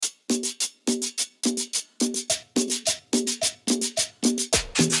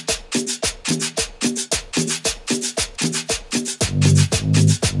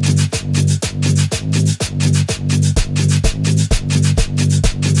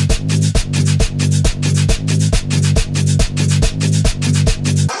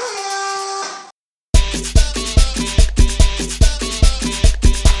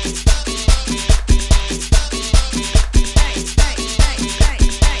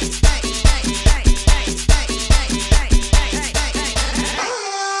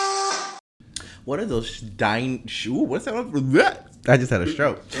What are those what's that? I just had a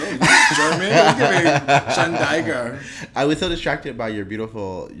stroke. I was so distracted by your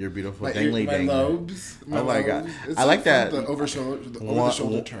beautiful dangly my lobes. Oh my god, I like that. The over the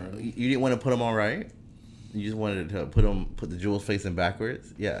shoulder turn. You didn't want to put them on right. You just wanted to put the jewels facing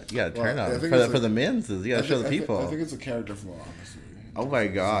backwards. Yeah, you gotta turn them for the men's. You gotta show the people. I think it's a character flaw, honestly. Oh my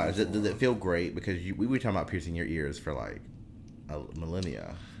gosh, does it feel great? Because we were talking about piercing your ears for like a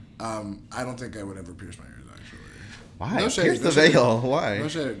millennia. I don't think I would ever pierce my ears, actually. Why? No shade, pierce the veil. Why? No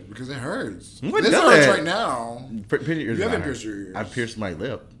shade, because it hurts. This hurts right now. You haven't pierced your ears. I pierced my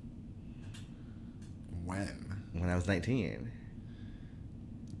lip. When I was 19.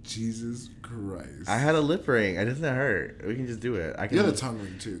 Jesus Christ. I had a lip ring. It doesn't hurt. We can just do it. You had a tongue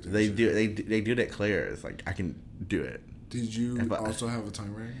ring too. They do it at Claire's. Like, I can do it. Did you also have a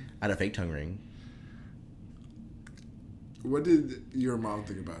tongue ring? I had a fake tongue ring. What did your mom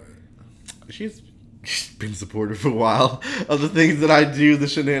think about it? She's been supportive for a while of the things that I do, the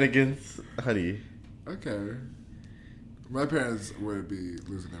shenanigans. Honey. Okay. My parents would be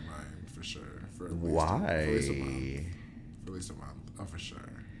losing their mind for sure. Why? For at least a month. Oh, for sure.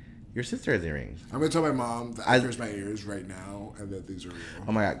 Your sister has earrings. I'm going to tell my mom that I pierced my ears right now and that these are real.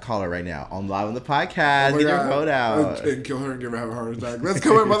 Oh my God. Call her right now. I'm live on the podcast. Get your phone out. And kill her and give her a heart attack. Let's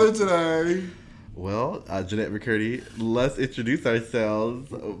kill my mother today. Well, Jeanette McCurdy, let's introduce ourselves.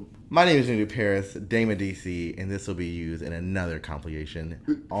 My name is New Paris, Dame of DC, and this will be used in another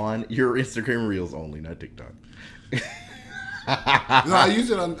compilation on your Instagram Reels only, not TikTok. No, I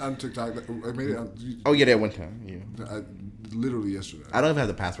used it on TikTok. I made it on, oh, yeah, that one time. Yeah. Literally yesterday. I don't even have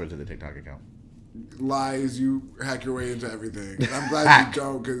the password to the TikTok account. Lies, you hack your way into everything. I'm glad you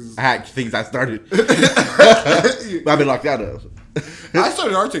don't, because hack things I started. I've been locked out of. I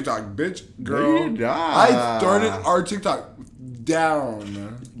started our TikTok, bitch, girl. No, I started our TikTok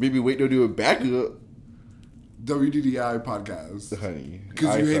down. Maybe wait to do it back up. WDDI podcast, honey.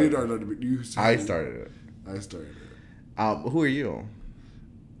 Because you hated our. I started it. I started it. Who are you?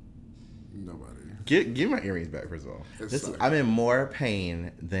 Nobody. Give my earrings back, first of all. I'm in more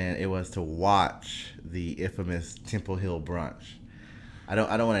pain than it was to watch the infamous Temple Hill brunch. I don't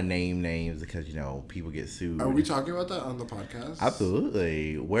want to name names because, people get sued. Are we talking about that on the podcast?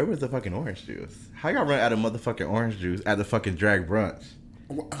 Absolutely. Where was the fucking orange juice? How y'all run out of motherfucking orange juice at the fucking drag brunch?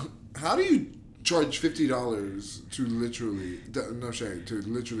 How do you charge $50 to literally, no shade, to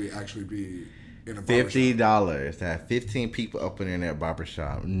literally actually be in a barbershop? $50 to have 15 people up in that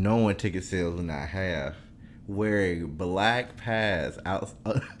barbershop, knowing ticket sales will not have, wearing black pads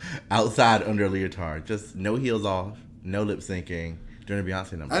outside under a leotard, just no heels off, no lip syncing during the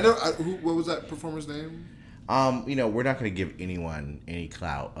Beyonce number. What was that performer's name? We're not going to give anyone any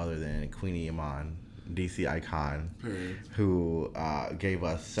clout other than Queenie Iman, DC icon, who gave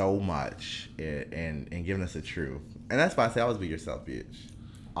us so much and given us the truth. And that's why I say always be yourself, bitch.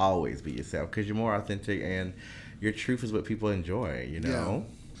 Always be yourself, because you're more authentic and your truth is what people enjoy, Yeah.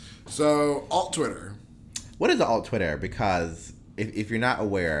 So, alt Twitter. What is the alt Twitter? Because if you're not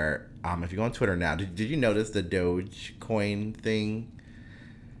aware, if you go on Twitter now, did you notice the Dogecoin thing?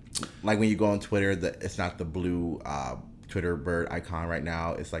 Like when you go on Twitter, it's not the blue Twitter bird icon right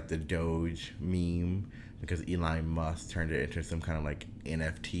now. It's like the Doge meme because Elon Musk turned it into some kind of like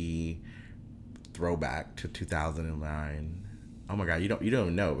NFT throwback to 2009. Oh my God, you don't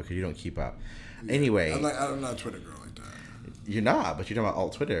even know because you don't keep up. Yeah, anyway, I'm not a Twitter girl like that. You're not, but you're talking about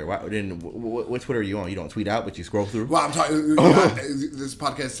alt Twitter. What Twitter are you on? You don't tweet out, but you scroll through. Well, I'm talking. This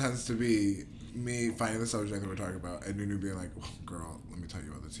podcast tends to be me finding the subject that we're talking about, and Nunu being like, "Girl, let me tell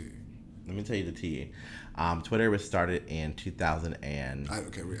you about the tea." Let me tell you the tea. Twitter was started in 2000 and. I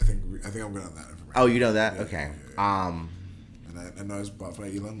think I'm good on that information. Oh, you know that? Yeah, okay. Yeah. And I know it's bought by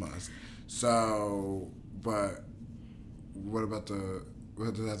Elon Musk. So, but. What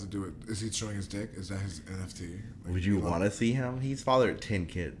does that have to do with? Is he showing his dick? Is that his NFT? Like, would you want to see him? He's fathered 10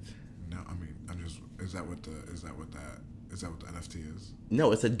 kids. No, I mean, I'm just. Is that what the NFT is?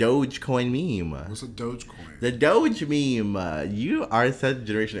 No, it's a Dogecoin meme. What's a Dogecoin? The Doge meme. You are such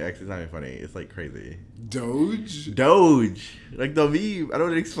Generation X. It's not even funny. It's like crazy. Doge, like the meme. I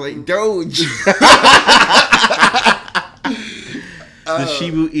don't explain Doge. The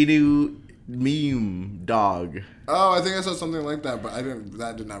Shiba Inu meme dog. Oh, I think I saw something like that, but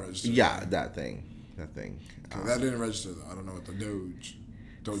that did not register. Yeah, that thing. Okay, that didn't register though. I don't know what the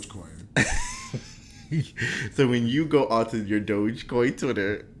Dogecoin. So when you go onto your Dogecoin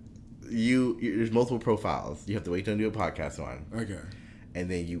Twitter, there's multiple profiles. You have to wait till you do a podcast on. Okay. And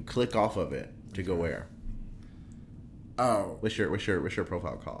then you click off of it to go where? Oh. What's your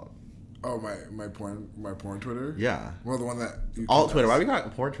profile called? Oh, my porn Twitter. Yeah. Well, the one that you alt Twitter. Why we call it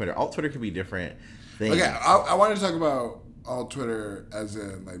porn Twitter? Alt Twitter could be different things. Okay, I wanted to talk about alt Twitter as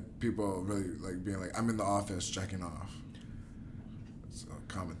in like people really like being like, I'm in the office jacking off. It's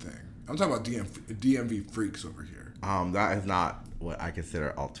a common thing. I'm talking about DMV freaks over here. That is not what I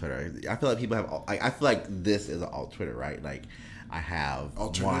consider alt Twitter. I feel like people have. I feel like this is an alt Twitter, right? Like I have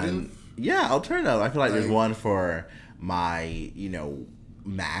alternative. One, yeah, alternative. I feel like there's one for my,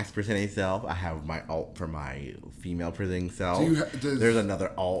 mass presenting self. I have my alt for my female presenting self. There's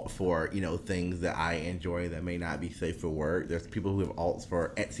another alt for things that I enjoy that may not be safe for work. There's people who have alts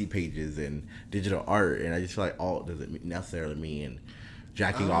for Etsy pages and digital art, and I just feel like alt doesn't necessarily mean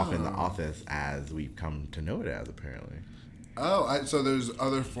jacking off in the office as we've come to know it as, apparently. So there's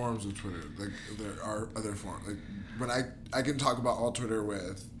other forms of Twitter. Like there are other forms. Like when I can talk about alt Twitter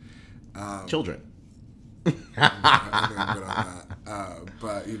with children. I think I'm good on that.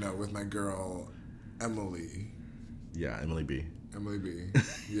 But with my girl Emily. Yeah, Emily B.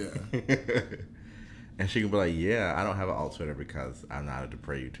 Yeah. And she can be like, yeah, I don't have an alt Twitter because I'm not a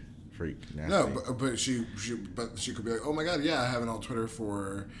depraved freak. Nasty. No, but she could be like, oh my god, yeah, I have an alt Twitter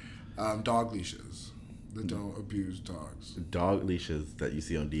for dog leashes that don't abuse dogs. Dog leashes that you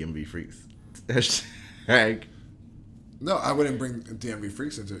see on DMV freaks. Hashtag. No, I wouldn't bring DMV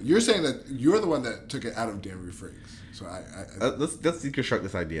freaks into it. You're saying that you're the one that took it out of DMV freaks. So let's deconstruct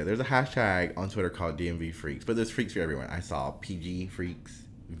this idea. There's a hashtag on Twitter called DMV freaks, but there's freaks for everyone. I saw PG freaks,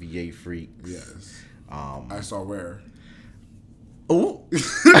 VA freaks. Yes. I saw where. Oh,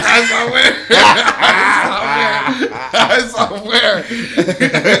 I saw where. I saw where.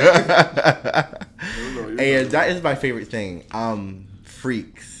 And that is my favorite thing.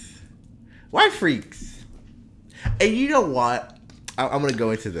 Freaks. Why freaks? And you know what? I'm going to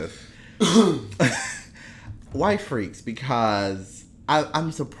go into this. Why freaks? Because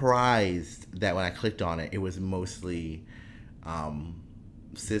I'm surprised that when I clicked on it, it was mostly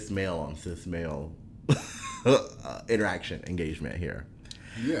cis male on cis male interaction, engagement here.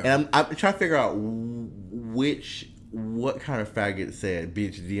 Yeah. And I'm trying to figure out what kind of faggot said,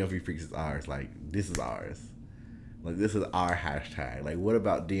 bitch, DMV freaks is ours. Like, this is ours. Like, this is our hashtag. Like, what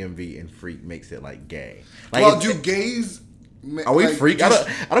about DMV and freak makes it, like, gay? Like, well, do gays... Are we freak? I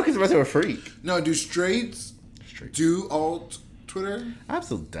don't consider myself a freak. No, do straights do alt Twitter?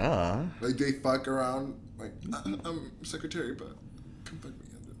 Absolutely, duh. Like, they fuck around, like, I'm secretary, but come fuck me.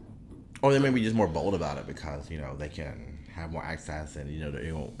 Or they may be just more bold about it because, they can have more access and,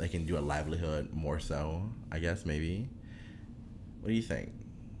 they can do a livelihood more so, I guess, maybe. What do you think?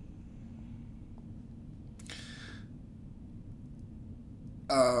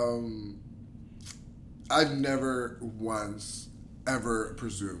 I've never once ever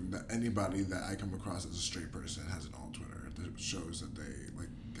presumed that anybody that I come across as a straight person has an alt Twitter that shows that they like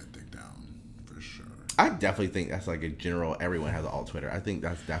get dick down for sure. I definitely think that's like a general. Everyone has an alt Twitter. I think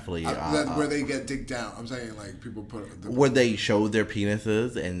that's definitely where they get dick down. I'm saying like people put where they show their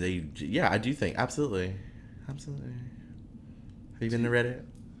penises and they. Yeah, I do think absolutely. Have you been to Reddit?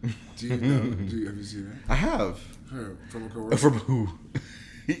 Do you know? Have you seen it? I have. From a coworker. From who?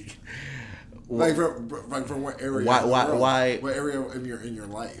 From what area? Why? What area in your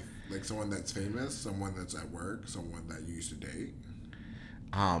life? Like someone that's famous, someone that's at work, someone that you used to date.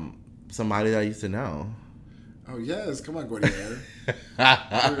 Somebody that I used to know. Oh yes, come on, Gordier.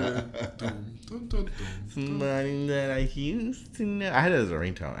 Somebody that I used to know. I had it as a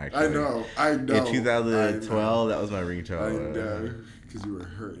ringtone, actually. I know. In 2012, that was my ringtone. I know, because you were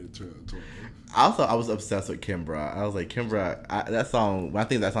hurt in 2012. Also, I was obsessed with Kimbra. I was like, Kimbra, that song, when I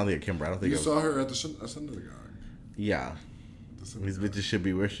think that song like Kimbra, I don't think you saw her at the synagogue. Yeah. These bitches should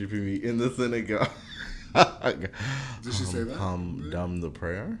be worshiping me in the synagogue. Did she say that? Dumb the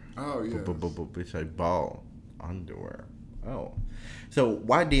prayer? Oh, yeah. Bitch, I ball underwear. Oh. So,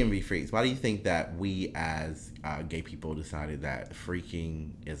 why DMV freaks? Why do you think that we as gay people decided that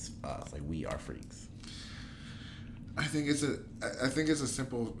freaking is us? Like, we are freaks? I think it's a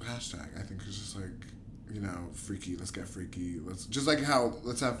simple hashtag. I think it's just like, freaky. Let's get freaky. Let's just like how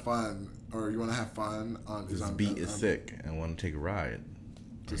let's have fun, or you want to have fun on. This beat is sick and want to take a ride.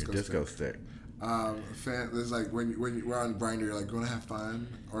 Disco stick. There's like when we're on Grindr, you're like, want to have fun,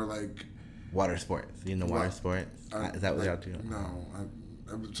 or like water sports. Water sports. Is that what y'all do? No,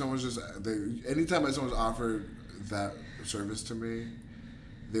 someone's just anytime someone's offered that service to me,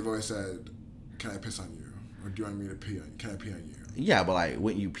 they've always said, "Can I piss on you?" Or do you want me to pee on you? Can I pee on you? Yeah, but like,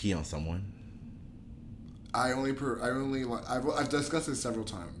 wouldn't you pee on someone? I've discussed this several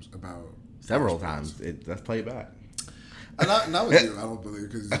times about. Several times. Let's play it back. Not with you, I don't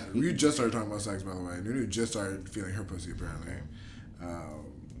believe, because you just started talking about sex, by the way. And you just started feeling her pussy, apparently.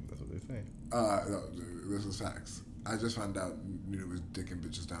 they say. No, this is facts. I just found out knew it was dick and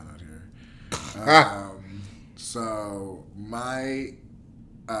bitches down out here. So my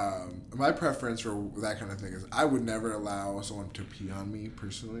preference for that kind of thing is I would never allow someone to pee on me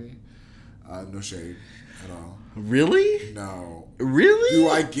personally. No shade at all. Really? No. Really? Do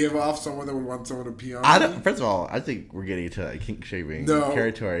I give off someone that would want someone to pee on me? First of all, I think we're getting into kink shaming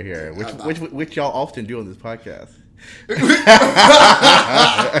territory here, which y'all often do on this podcast. Yeah,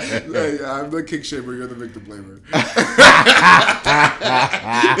 I'm the kink shamer. You're the victim blamer.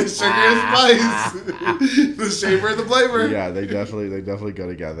 It's sugar and spice. The shamer and the blamer. Yeah, they definitely go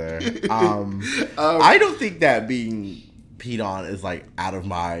together. I don't think that being peed on is like out of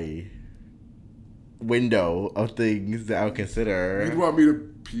my window of things that I would consider. You'd want me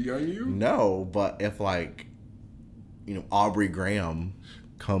to pee on you? No, but if like, Aubrey Graham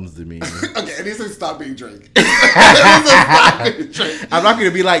comes to me. Okay, and he says stop being Drake. I'm not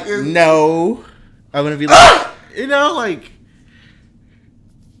gonna be like, no. I'm gonna be like, like,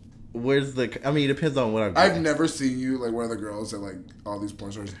 where's the? I mean, it depends on what I've never seen you like one of the girls that like all these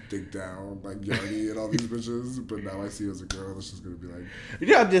porn stars dig down like Yardy and all these bitches, but now I see you as a girl that's just gonna be like.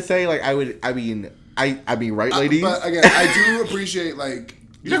 I'm just saying like I mean, right, ladies. But again, I do appreciate like.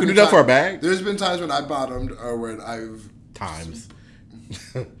 You're not gonna do that for a bag. There's been times when I bottomed or when I've. Times.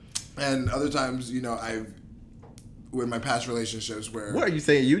 And other times, I've with my past relationships where. What are you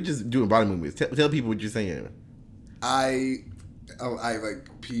saying? You just doing body movements. Tell people what you're saying. I like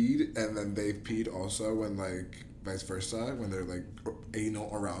peed and then they've peed also when like vice versa when they're like anal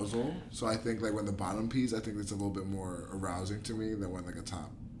arousal. So I think like when the bottom pees, I think it's a little bit more arousing to me than when like a top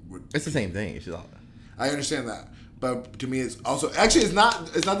would. It's the same thing. I understand that. But to me, it's also actually it's not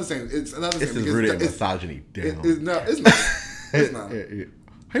the same. It's not the same. This is rooted in misogyny. Damn. It's not. It's not. How you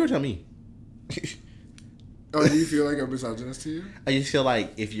gonna tell me? Oh, do you feel like I'm misogynist to you? I just feel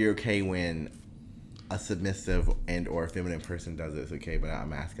like if you're okay when a submissive and or feminine person does it, it's okay, but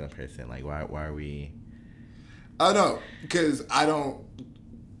I'm asking a person like, why are we? Oh no, because I don't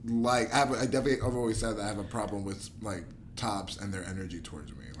like. I've always said that I have a problem with like tops and their energy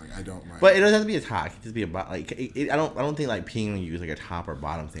towards me. Like I don't like. But it doesn't have to be a top. It can just be about like I don't think like peeing on you is like a top or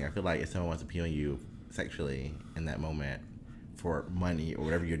bottom thing. I feel like if someone wants to pee on you sexually in that moment for money or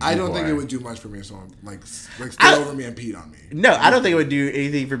whatever you're doing, I don't think it would do much for me if someone like stood over me and peed on me. No, I don't think it would do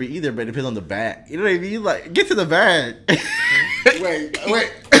anything for me either. But it depends on the bag. You know what I mean? Like get to the bag. Wait.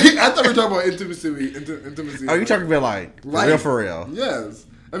 I thought we were talking about intimacy. Are you talking about like for real? Yes.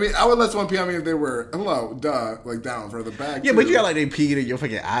 I mean, I would let someone pee on me if they were, like down for the bag. Yeah, too. but you got like they peed in your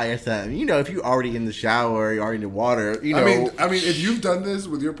fucking eye or something. If you're already in the shower, you're already in the water, I mean, if you've done this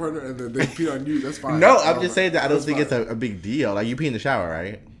with your partner and then they pee on you, that's fine. No, I'm just saying that I don't think it's a big deal. Like you pee in the shower,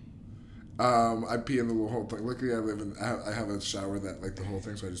 right? I pee in the whole thing. Luckily, I have a shower that like the whole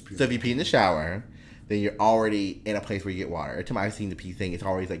thing, so I just pee. So if you pee in the shower, then you're already in a place where you get water. Every time I've seen the pee thing, it's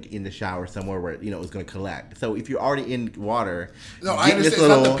always like in the shower somewhere where it's going to collect. So if you're already in water, no, I understand. It's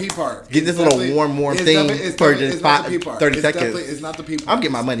not the pee part. Get this little warm thing for just 30 seconds. It's not the pee part. I'm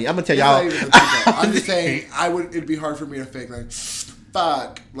getting my money. I'm gonna tell y'all. I'm just saying, it'd be hard for me to fake like,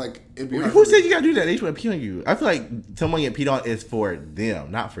 fuck, like it'd be hard. Who said you gotta do that? They just want to pee on you. I feel like someone getting peed on is for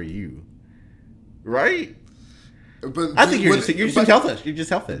them, not for you, right? But I think you're just selfish. You're just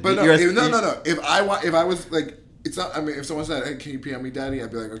selfish. But no. If I was like, it's not. I mean, if someone said, "Hey, can you pee on me, daddy?" I'd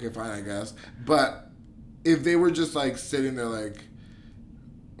be like, "Okay, fine, I guess." But if they were just like sitting there, like,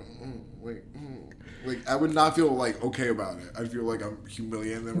 like I would not feel like okay about it. I'd feel like I'm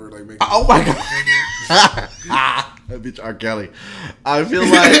humiliating them or like making. Oh my god! That bitch R. Kelly. I feel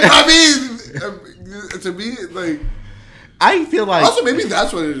like. I mean, to me, like. I feel like also maybe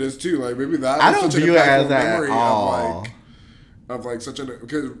that's what it is too. Like maybe that I don't view it as that at all. Of like such a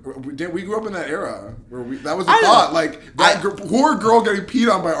because we grew up in that era where that was the thought like that poor girl getting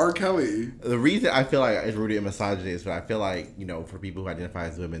peed on by R. Kelly. The reason I feel like it's rooted in misogyny is, but I feel like for people who identify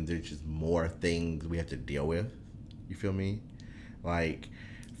as women, there's just more things we have to deal with. You feel me? Like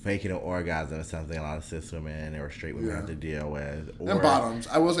faking an orgasm is something a lot of cis women or straight women have to deal with. And bottoms.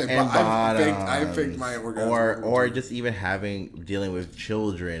 I will say I faked my orgasm. Or just even dealing with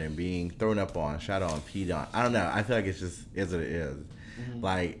children and being thrown up on, shot on, peed on. I don't know. I feel like it's just is what it is. Mm-hmm.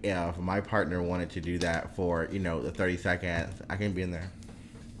 Like, if my partner wanted to do that for, the 30 seconds, I can be in there.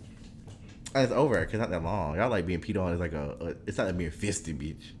 And it's over because it's not that long. Y'all like being peed on is like it's not like being fisted,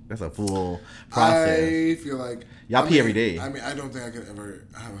 bitch. That's a full process. I feel like y'all pee every day. I mean, I don't think I could ever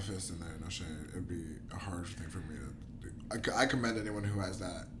have a fist in there. No shit. It'd be a hard thing for me to do. I commend anyone who has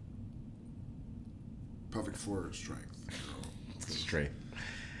that pelvic floor strength. Strength.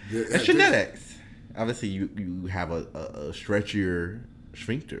 It's genetics. Obviously, you have a stretchier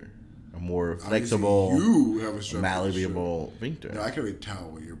sphincter. a more Obviously, flexible, you have a stronger malleable sphincter. No, I can really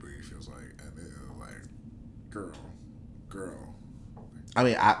tell what your booty feels like, and it's like, girl. I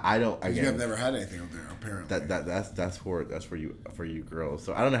mean, I don't. Again, you have never had anything up there, apparently. That's for you girls.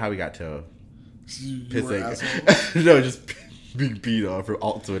 So I don't know how we got to you were an asshole? No, just being beat on from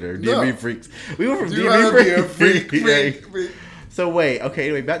alt Twitter, DMV freaks. We went from You DMV freak. So wait, okay.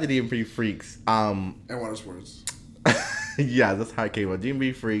 Anyway, back to DMV freaks. And water sports. Yeah, that's how it came up.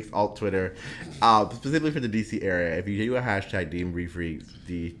 DMV freaks, alt Twitter, specifically for the DC area. If you do a hashtag DMV freaks,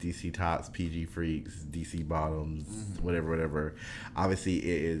 DC tots, PG freaks, DC bottoms, whatever. Obviously,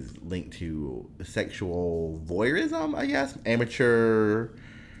 it is linked to sexual voyeurism, I guess, amateur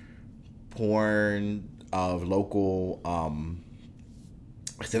porn of local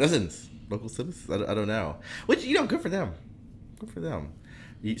citizens. I don't know. Which, good for them. Good for them.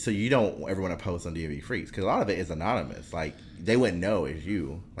 So you don't ever want to post on DMV Freaks because a lot of it is anonymous. Like they wouldn't know it's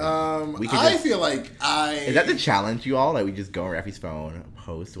you. Like, I feel like is that the challenge, you all? Like we just go on Raffy's phone,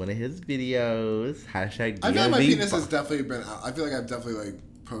 post one of his videos, hashtag DMV. I feel like my penis has definitely been. I feel like I've definitely like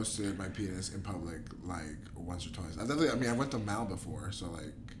posted my penis in public like once or twice. I went to Mal before, so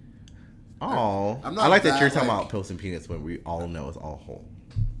like. Oh, I'm not I like that you're that, talking like, about posting penis when we all know it's all whole.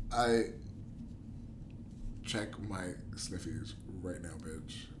 I check my sniffies right now,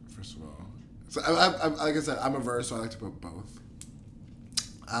 bitch. First of all, so I like I said, I'm a verse, so I like to put both.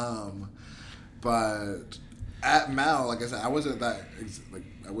 But at Mal, like I said, I wasn't that like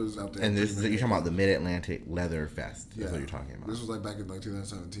I was out there. And this is you're talking about the Mid Atlantic Leather Fest. That's Yeah. what you're talking about. This was like back in like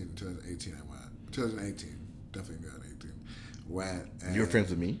 2017 and 2018. I went 2018, definitely 2018. Went. And You were friends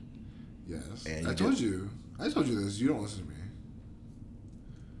with me. Yes, And I told you this. You don't listen to me.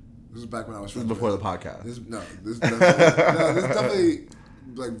 This is back when I was. This is before the podcast. This is definitely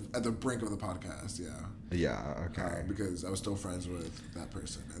like at the brink of the podcast. Yeah. Yeah. Okay. Because I was still friends with that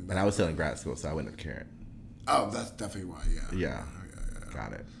person, And I was still in grad school, so I wouldn't have cared. Oh, that's definitely why. Yeah. Yeah.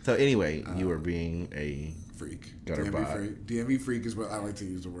 Got it. So anyway, you were being a freak. gutter DMV butt. freak. DMV freak is what I like to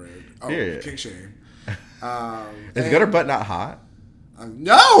use the word. Oh, Period. kink shame. Is gutter butt not hot?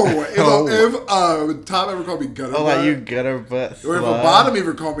 No! If Tom ever called me gutter butt. Like you gutter butt slut. Or if a bottom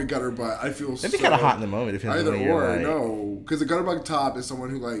ever called me gutter butt, I feel It'd be kind of hot in the moment. Depends either on when you're or, like, no. Because a gutter butt top is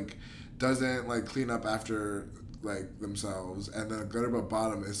someone who, like, doesn't, like, clean up after, like, themselves. And then a gutter butt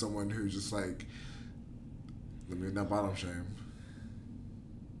bottom is someone who just, like, let me not bottom shame.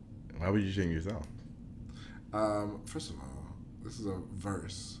 Why would you shame yourself? First of all, this is a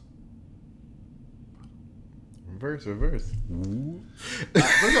verse. Reverse. First of all,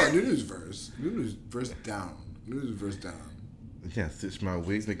 Nunu's verse. Nunu's verse down. Yeah, stitch my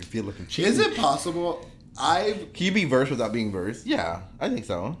wigs, make it feel like I'm cheating. Is it possible? Can you be verse without being verse? Yeah, I think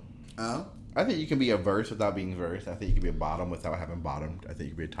so. Oh? I think you can be a verse without being verse. I think you can be a bottom without having bottomed. I think you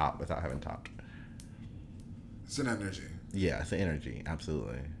can be a top without having topped. It's an energy. Yeah, it's an energy.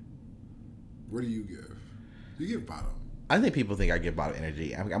 Absolutely. What do you give? You give bottom. I think people think I give bottom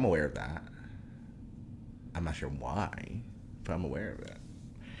energy. I'm aware of that. I'm not sure why, but I'm aware of that.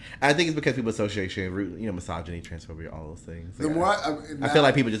 I think it's because people associate, misogyny, transphobia, all those things. The more I feel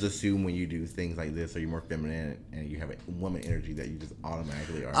like people just assume when you do things like this, or you're more feminine and you have a woman energy, that you just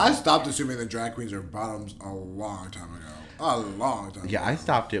automatically are. I stopped assuming that drag queens are bottoms a long time ago. Yeah, I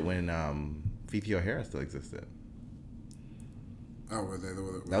stopped it when Fifi O'Hara still existed. Oh, were they?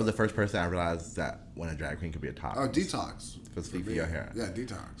 That was the first person I realized that when a drag queen could be a top. Oh, Detox. Was Fifi O'Hara. Yeah,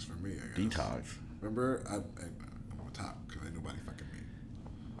 Detox for me, I guess. Detox. Remember? I'm a top because ain't nobody fucking me.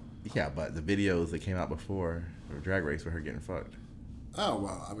 Yeah, but the videos that came out before the Drag Race with her getting fucked. Oh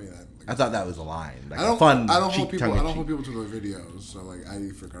well, I mean, I thought that was a line. Like I don't. Fun, I don't hold cheek, people. I don't cheek. hold people to those videos. So like, I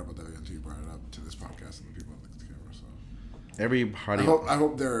forgot about that video until you brought it up to this podcast and the people on the camera. So Every party. I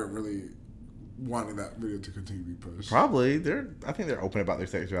hope they're really wanting that video to continue to be pushed. Probably. I think they're open about their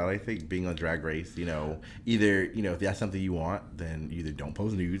sexuality. I think being on Drag Race, either, if that's something you want, then you either don't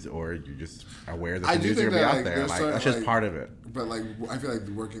post nudes or you're just aware that the nudes are going to be out there. Like, that's just part of it. But, like, I feel like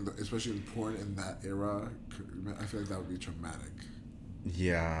working, especially with porn in that era, I feel like that would be traumatic.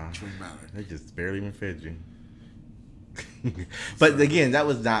 Yeah. Traumatic. They just barely even fed you. But, again, that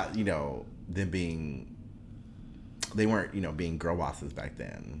was not, them being... They weren't, being girl bosses back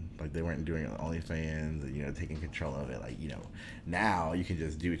then. Like, they weren't doing OnlyFans, taking control of it. Like, now you can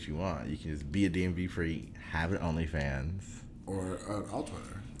just do what you want. You can just be a DMV freak, have an OnlyFans. Or an alt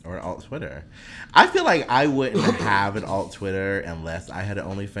Twitter. Or an alt Twitter. I feel like I wouldn't have an alt Twitter unless I had an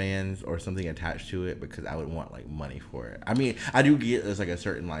OnlyFans or something attached to it, because I would want, like, money for it. I mean, I do get there's, like, a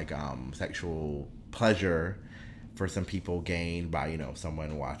certain, like, sexual pleasure for some people gained by,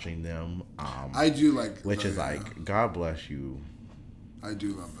 someone watching them. I do like... Which is like, God bless you. I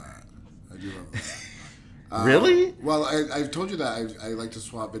do love that. I do love that. Really? Well, I've told you that I like to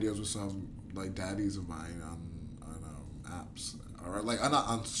swap videos with some like daddies of mine on apps, or like on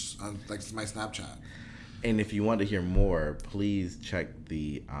like my Snapchat. And if you want to hear more, please check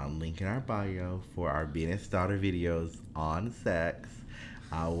the link in our bio for our Venus Daughter videos on sex,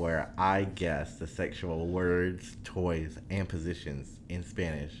 where I guess the sexual words, toys, and positions in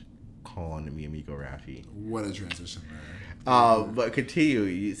Spanish con mi amigo Rafi. What a transition there. But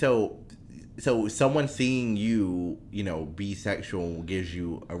continue. So someone seeing you, be sexual gives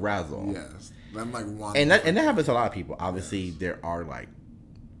you arousal. Yes. I'm like one. And that happens to a lot of people. Obviously, there are like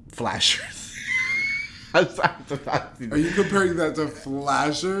flashers. I'm sorry. Are you comparing that to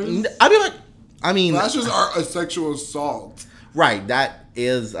flashers? I mean, flashers are a sexual assault. Right, that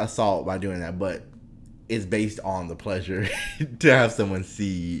is assault by doing that, but it's based on the pleasure to have someone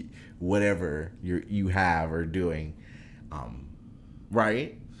see whatever you have or doing,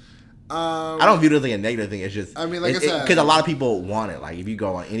 right? I don't view it as like a negative thing. It's just, I mean, like I said, because a lot of people want it. Like if you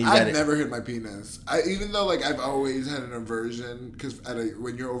go on any Reddit, I've never hit my penis. Even though like I've always had an aversion, because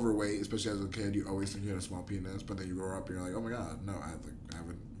when you're overweight, especially as a kid, you always think you had a small penis, but then you grow up and you're like, oh my god, no, I have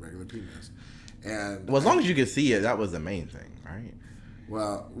a regular penis. And as long as you could see it, that was the main thing, right?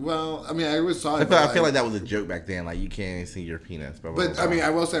 Well, I mean, I always saw it. I feel like that was a joke back then. Like you can't see your penis, but I mean, I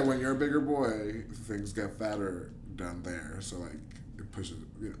will say when you're a bigger boy, things get fatter down there. So like it pushes.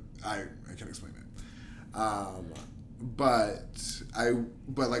 I can't explain it. But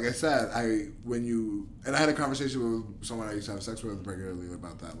like I said, I had a conversation with someone I used to have sex with regularly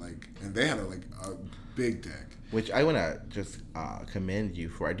about that, like, and they had a big dick. Which I want to just commend you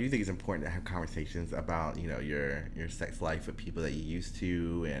for. I do think it's important to have conversations about, your sex life with people that you used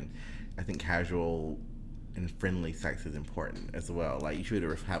to, and I think casual and friendly sex is important as well. Like you should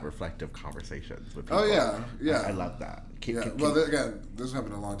have reflective conversations with people. Oh yeah. I love that. Well, again, this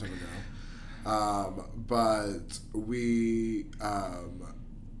happened a long time ago. But we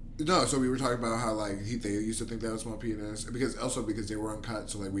so we were talking about how like they used to think they had a small penis because they were uncut,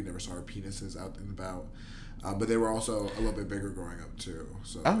 so like we never saw our penises out and about. But they were also a little bit bigger growing up too.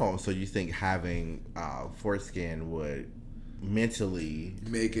 So you think having foreskin would mentally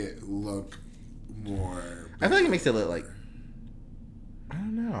make it look more bigger. I feel like it makes it look like, I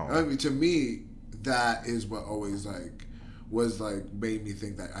don't know. I mean, to me, that is what always made me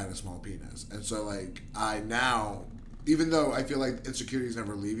think that I had a small penis. And so like I now, even though I feel like insecurities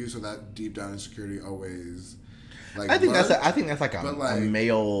never leave you, so that deep down insecurity always I think that's like a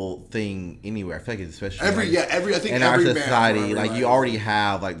male thing anywhere. I feel like it's especially in our society, like you already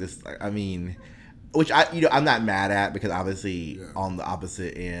have like this. I mean, which I'm not mad at, because obviously on the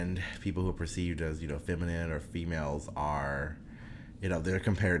opposite end, people who are perceived as feminine or females are, they're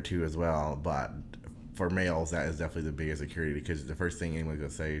compared to as well. But for males, that is definitely the biggest insecurity, because the first thing anyone's gonna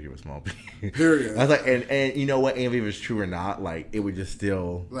say is you have a small penis. Period. I was like, and you know what? And if it was true or not, like it would just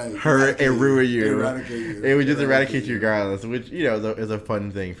still hurt and ruin you. It would just eradicate you regardless, which is a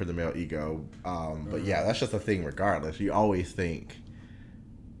fun thing for the male ego. But yeah, that's just a thing. Regardless, you always think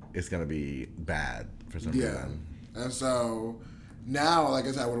it's gonna be bad for some reason. And so now, like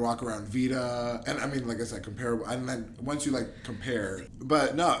I said, I would walk around Vita, and I mean, like I said, comparable. And then once you compare,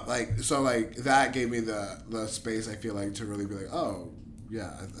 but no, that gave me the space. I feel like to really be like, oh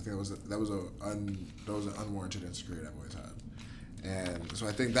yeah, I think that was an unwarranted insecurity I've always had, and so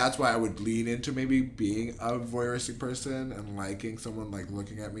I think that's why I would lean into maybe being a voyeuristic person and liking someone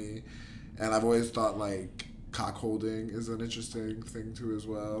looking at me, and I've always thought cock holding is an interesting thing too as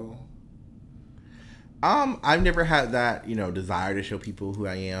well. I've never had that, desire to show people who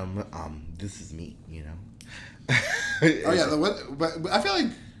I am. This is me, Oh yeah, but I feel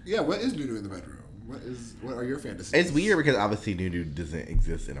like what is new in the bedroom? What are your fantasies? It's weird because obviously new doesn't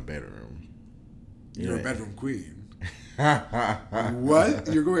exist in a bedroom. You're a bedroom queen.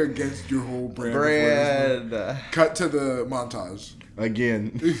 What? You're going against your whole brand. Cut to the montage.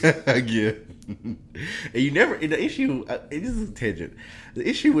 Again. And you never. The issue. This is a tangent. The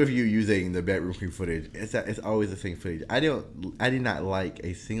issue with you using the bedroom queen footage is that it's always the same footage. I did not like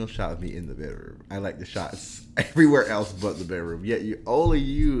a single shot of me in the bedroom. I like the shots everywhere else but the bedroom. Yet you only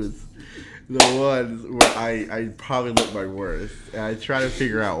use the ones where I probably look my worst. And I try to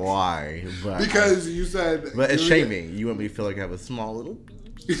figure out why. But because you said. But it's shaming. You want me to feel like I have a small little.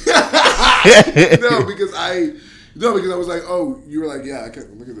 No, because I was like, oh, you were like, yeah, I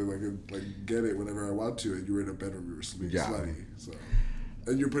can look at it, get it whenever I want to, and you were in a bedroom, you were sleeping slutty, so,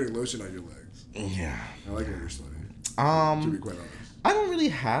 and you're putting lotion on your legs. Yeah, I like it when you're slutty. To be quite honest, I don't really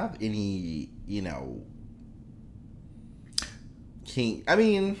have any, kink. I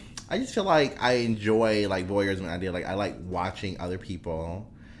mean, I just feel like I enjoy voyeurism idea. I like watching other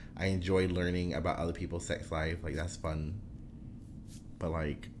people I enjoy learning about other people's sex life. Like, that's fun. But,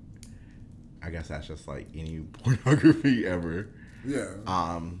 like, I guess that's just like any pornography ever. Yeah.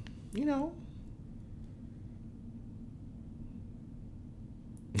 You know.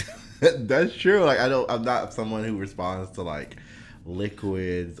 That's true. Like, I'm not someone who responds to like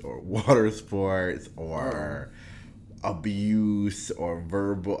liquids or water sports or abuse or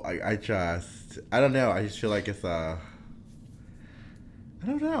verbal. Like, I don't know. I just feel like it's I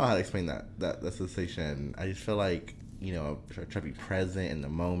don't know how to explain that sensation. I just feel like, you know, I try to be present in the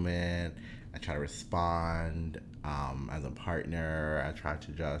moment. I try to respond as a partner. I try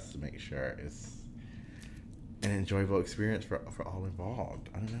to just make sure it's an enjoyable experience for all involved.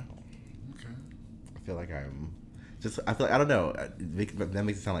 I don't know. Okay. I feel like I don't know. That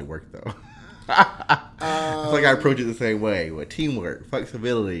makes it sound like work, though. I feel like I approach it the same way with teamwork,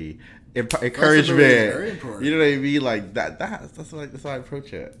 flexibility, encouragement. Very important. You know what I mean? Like that's how I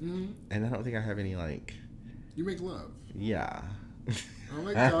approach it. Mm-hmm. And I don't think I have any like. You make love. Yeah. Oh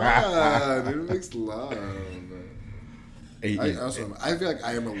my god! It makes love. I feel like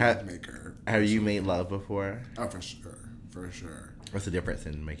I am a love maker. Have you made love before? Oh, for sure, for sure. What's the difference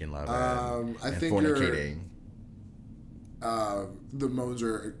in making love I think fornicating? The moans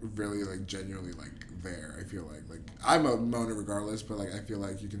are really like genuinely like there. I feel like I'm a moaner regardless, but like I feel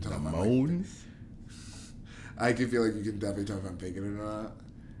like you can tell. The moans. I can feel like you can definitely tell if I'm faking it or not,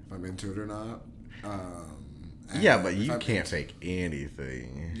 if I'm into it or not. Yeah, but you can't fake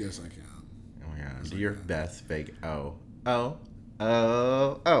anything. Yes, I can. Oh my god! Yes, Do your best fake. Oh.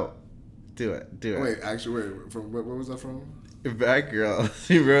 Do it. Wait, actually, from where was that from? Bad Girl.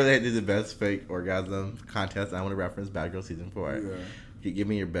 You remember they did the best fake orgasm contest? I want to reference Bad Girl season 4. Yeah. Give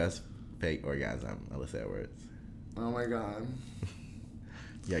me your best fake orgasm, Alyssa Edwards. Oh my god.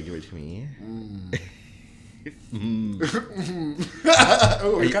 Yeah, give it to me.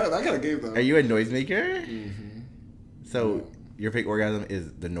 Oh, that kind of gave though. Are you a noisemaker? Mm-hmm. So your fake orgasm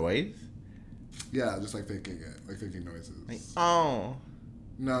is the noise? Yeah, just like faking it, like faking noises. Like, oh.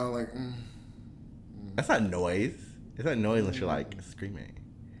 No, like. That's not noise. It's not noise unless you're like screaming.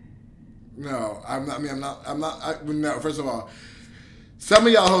 No, I'm not. I mean, I'm not. No, first of all, some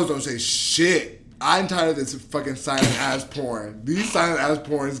of y'all hoes don't say shit. I'm tired of this fucking silent ass porn. These silent ass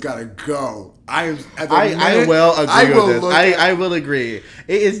porns gotta go. I will agree with this. I will agree.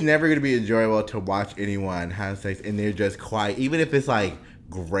 It is never going to be enjoyable to watch anyone have sex and they're just quiet. Even if it's like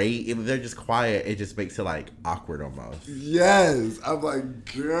great, if they're just quiet, it just makes it like awkward almost. Yes. I'm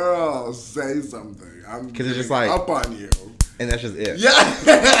like, girl, say something. I'm because it's just like up on you. And that's just it. Yeah.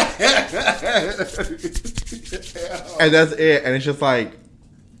 And that's it. And it's just like,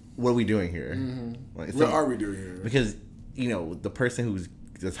 what are we doing here? Mm-hmm. Like, what are we doing here? Because, you know, the person who's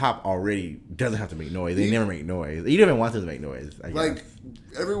the top already doesn't have to make noise. They never make noise. You don't even want them to make noise. I guess.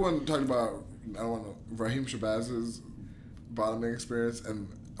 Everyone talked about, I don't want to, Raheem Shabazz's bottoming experience, and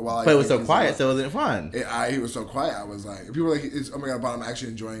but it was so quiet, so it wasn't fun. He was so quiet. I was like, people were like, oh my god, bottom, I'm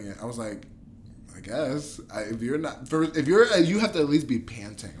actually enjoying it. I was like, I guess if you're not, you have to at least be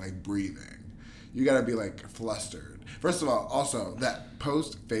panting, like breathing. You gotta be like flustered. First of all, also that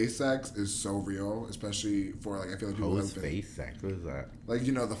post face sex is so real, especially for like I feel like people post face sex. What is that? Like,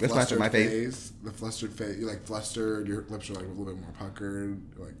 you know, the flustered face, the flustered face. You're like flustered. Your lips are like a little bit more puckered,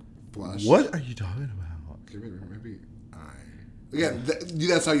 like flushed. What are you talking about? Okay, maybe again.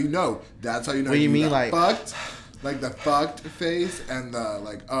 That's how you know. That's how you know. What do you mean, like fucked? Like the fucked face and the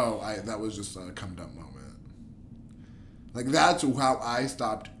like. Oh, that was just a come dump moment. Like that's how I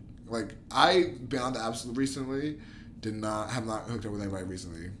stopped. Like I been on the absolute recently. Have not hooked up with anybody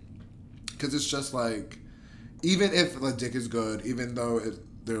recently, because it's just like, even if the dick is good, even though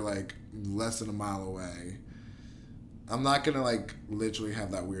they're like less than a mile away, I'm not gonna like literally have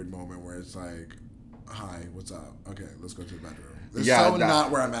that weird moment where it's like, hi, what's up? Okay, let's go to the bedroom. It's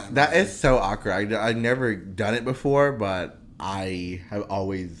not where I'm at. That is so awkward. I've never done it before, but I have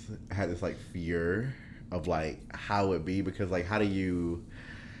always had this like fear of like how it would be, because like how do you.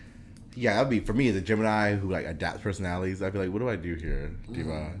 Yeah, that'd be for me as a Gemini who like adapts personalities. I'd be like, what do I do here,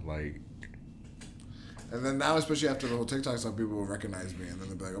 Diva? Like, and then now, especially after the whole TikTok stuff, people will recognize me, and then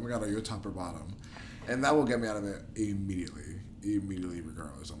they'll be like, oh my god, are you a top or bottom? And that will get me out of it immediately,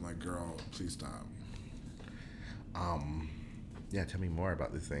 regardless. I'm like, girl, please stop. Yeah, tell me more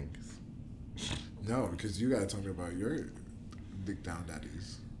about these things. No, because you gotta tell me about your big down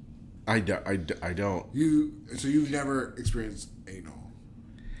daddies. I don't. So you've never experienced anal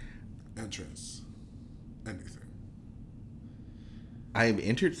entrance, anything? I've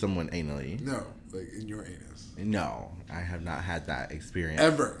entered someone anally. No, like in your anus. No, I have not had that experience.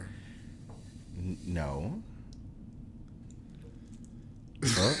 Ever? No.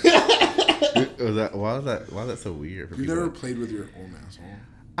 Huh? Why is that so weird for You people? never played with your own asshole.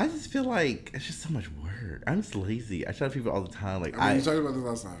 I just feel like it's just so much work. I'm just lazy. I tell people all the time, like I mean, you talked about this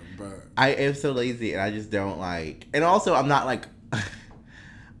last time, but I am so lazy, and I just don't like. And also, I'm not like.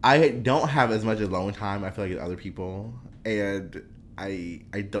 I don't have as much alone time. I feel like as other people, and I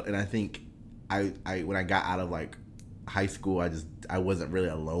don't. And I think I when I got out of like high school, I wasn't really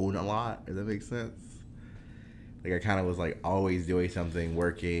alone a lot. Does that make sense? Like I kind of was like always doing something,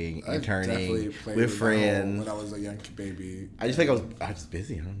 working, interning with friends. When I was a young baby, I just think I was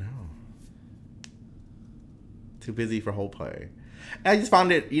busy. I don't know. Too busy for whole play. And I just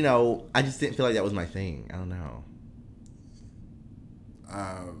found it, I just didn't feel like that was my thing. I don't know.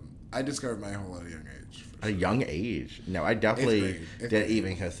 I discovered my whole at a young age. At a young age? No, I definitely didn't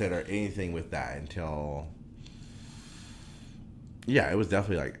even consider anything with that until... Yeah, it was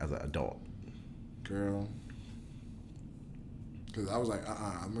definitely like as an adult. Girl. Because I was like,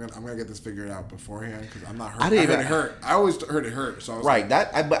 I'm gonna get this figured out beforehand because I'm not hurt. I heard it hurt. I always heard it hurt. So I was right.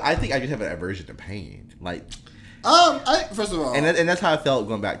 But I think I just have an aversion to pain. Like, first of all, and that's how I felt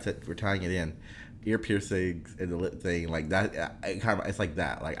going back to we're tying it in, ear piercings and the lip thing like that. It's like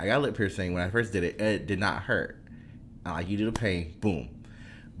that. Like I got a lip piercing when I first did it. It did not hurt. Like you do the pain, boom.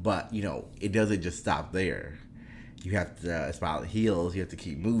 But it doesn't just stop there. You have to it's about the heels. You have to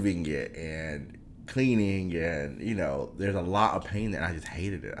keep moving it and cleaning, and there's a lot of pain that I just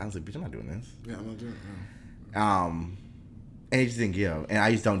hated it. I was like, bitch, I'm not doing this. Yeah, I'm not doing it. No. And it just didn't give. And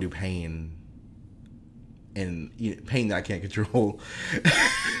I just don't do pain and pain that I can't control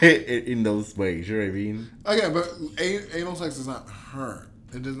in those ways. You know what I mean? Okay, but anal sex does not hurt.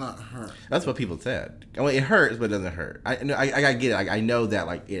 It does not hurt. That's what people said. I mean, it hurts, but it doesn't hurt. I get it. I know that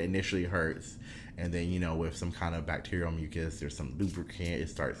like it initially hurts. And then, with some kind of bacterial mucus or some lubricant, it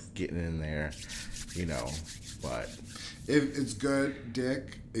starts getting in there, but... If it's good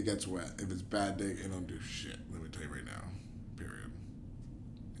dick, it gets wet. If it's bad dick, it don't do shit. Let me tell you right now. Period.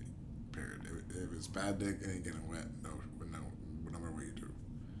 If it's bad dick, it ain't getting wet. No matter what you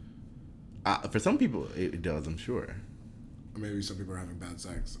do. For some people, it does, I'm sure. Maybe some people are having bad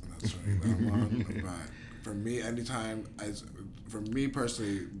sex, and that's turning them on. But for me, anytime... For me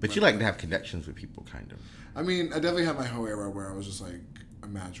personally... But you like to have connections with people, kind of. I mean, I definitely had my whole era where I was just like a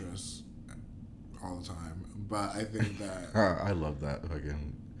mattress all the time. But I think that... I love that.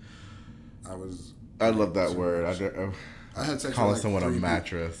 Fucking... I love that word. I had sex calling with someone a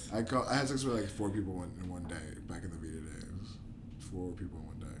mattress. I had sex with like 4 people in one day back in the Vita days. 4 people in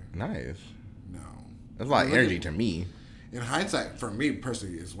one day. Nice. No. That's a lot of energy to me. In hindsight, for me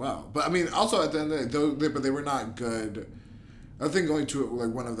personally as well. But I mean, also at the end of the day, but they were not good... I think only 2, like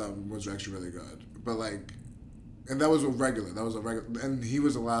one of them was actually really good, but like, and that was a regular, and he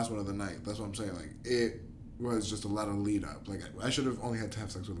was the last one of the night. That's what I'm saying. Like, it was just a lot of lead up. Like, I should have only had to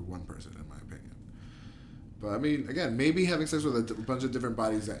have sex with one person, in my opinion. But I mean, again, maybe having sex with a bunch of different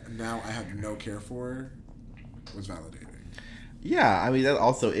bodies that now I have no care for was validating. Yeah, I mean that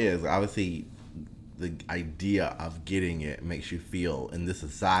also is obviously the idea of getting it makes you feel in this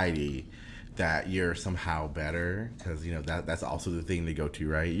society that you're somehow better, because that's also the thing to go to,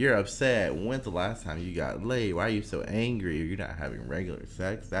 right? You're upset. When's the last time you got laid? Why are you so angry? You're not having regular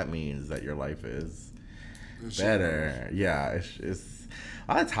sex. That means that your life is better. Yeah, it's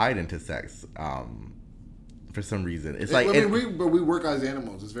I tied into sex for some reason. It's like we work as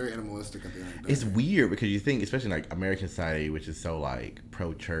animals. It's very animalistic at the end of the day. It's weird because you think, especially in like American society, which is so like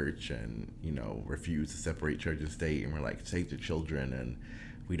pro church and refuse to separate church and state, and we're like save the children and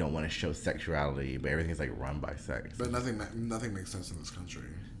we don't want to show sexuality, but everything's like run by sex. But nothing makes sense in this country.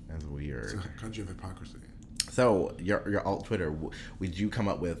 That's weird. It's a country of hypocrisy. So your alt Twitter, would you come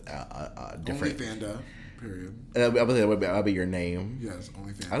up with a different? Only Fanda, period. That'll be your name. Yes,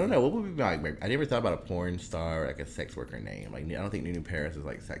 only Fanda. I don't know what would be like. I never thought about a porn star, like a sex worker name. Like I don't think Nunu Paris is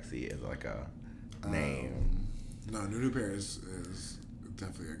like sexy as like a name. No, Nunu Paris is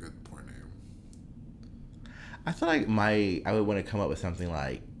definitely a good porn name. I feel like I would want to come up with something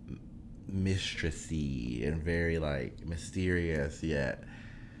like mistressy and very like mysterious, yet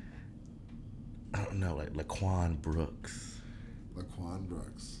I don't know, like Laquan Brooks. Laquan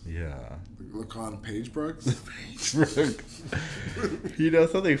Brooks. Yeah. Laquan Page Brooks. Page Brooks.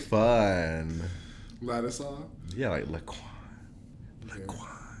 Something fun. Ladislaw. Yeah, like Laquan. Okay. Laquan.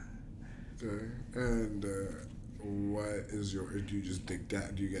 Okay. And what is your? Do you just dig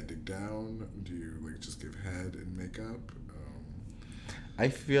down? Do you get dig down? Do you like just give head and makeup? I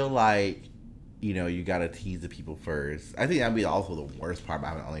feel like you gotta tease the people first. I think that'd be also the worst part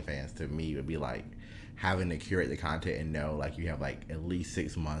about having OnlyFans to me would be like having to curate the content and know like you have like at least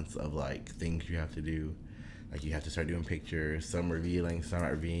 6 months of like things you have to do Like you have to start doing pictures, some revealing, some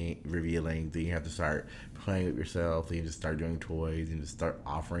not revealing. Then you have to start playing with yourself. Then you just start doing toys and just start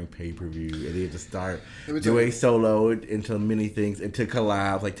offering pay-per-view. And then you just start doing solo into many things, into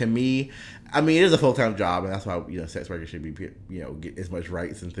collabs. Like to me, I mean, it is a full-time job, and that's why sex workers should be get as much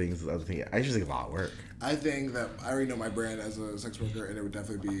rights and things as other things. I just think it's a lot of work. I think that I already know my brand as a sex worker, and it would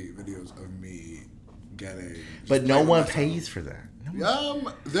definitely be videos of me getting. But no one pays for that.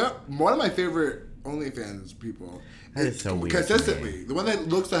 One of my favorite OnlyFans people. That is so weird. Consistently, the one that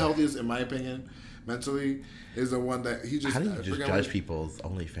looks the healthiest, in my opinion, mentally, is the one that he just. How do you just judge people's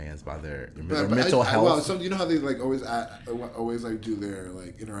OnlyFans by their mental health? Well, you know how they like always like do their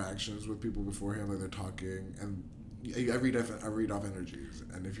like interactions with people beforehand, like they're talking, and I read off energies,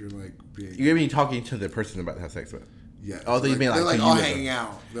 and if you're like being, you're gonna be talking to the person about to have sex with. Yeah. Oh, so like, they're like all hanging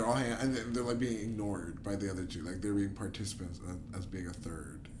out. They're all hanging out, and they're like being ignored by the other two. Like they're being participants as being a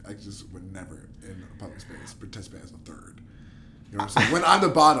third. I just would never in a public space participate as a third. You know what I'm saying? When I'm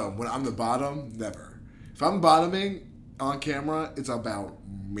the bottom, never. If I'm bottoming on camera, it's about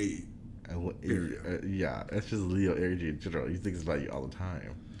me. Yeah, it's just Leo energy in general. He thinks about you all the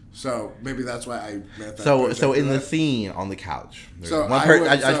time. So maybe that's why I met that. So in the scene on the couch, I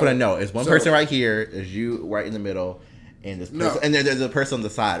just want to know: is one person right here? Is you right in the middle? And this person, and there's a person on the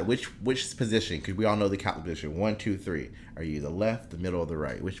side. Which position? Because we all know the couch position. 1, 2, 3. Are you the left, the middle, or the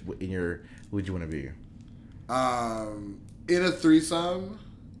right? Who would you want to be? In a threesome,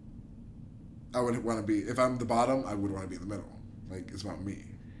 I would want to be. If I'm the bottom, I would want to be in the middle. Like it's about me.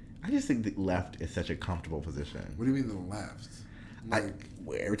 I just think the left is such a comfortable position. What do you mean the left? Like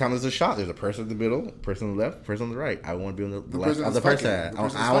every time there's a shot, there's a person in the middle, person on the left, person on the right. I want to be on the left of the person.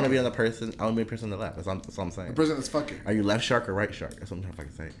 I want to be on the person. I want to be a person on the left. That's what I'm saying. The person that's fucking. Are you left shark or right shark? That's what I'm trying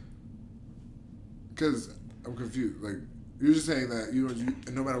to say. Because I'm confused. Like you're just saying that you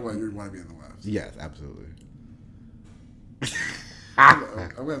no matter what, you want to be on the left. Yes, absolutely. I'm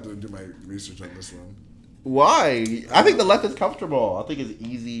gonna have to do my research on this one. Why? I think the left is comfortable. I think it's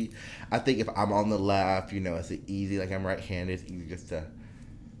easy. I think if I'm on the left, it's easy. Like I'm right-handed, it's easy just to,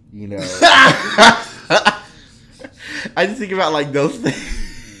 I just think about like those things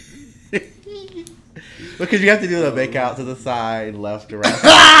because you have to do the make out to the side, left or right.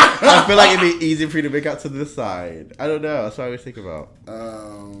 I feel like it'd be easy for you to make out to the side. I don't know. That's what I always think about.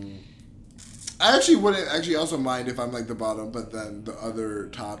 I actually wouldn't also mind if I'm like the bottom, but then the other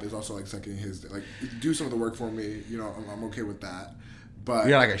top is also like sucking his like do some of the work for me. I'm okay with that. But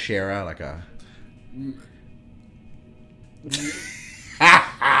you're like a Shara, like a.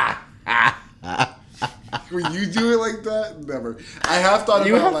 Will you do it like that? Never. I have thought about.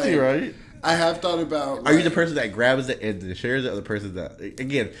 You have to, right? I have thought about. Are you the person that grabs it and shares it, or the person that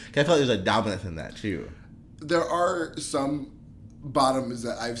again? I feel like there's a dominance in that too. There are some bottoms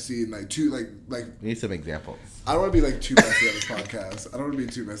that I've seen like we need some examples. I don't want to be like too messy on this podcast. I don't want to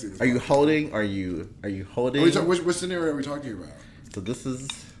be too messy. On this Are you podcast. holding? Are you holding? Which scenario are we talking about? So this is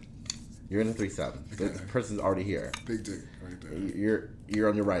you're in a threesome. Okay. The person's already here. Big dick right there. You're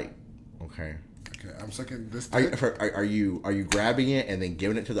on your right. Okay. Okay, I'm sucking this dick. Are you grabbing it and then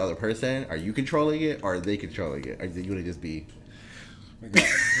giving it to the other person? Are you controlling it or are they controlling it? Are you gonna just be? Oh my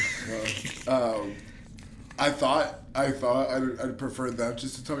God. I thought I'd prefer them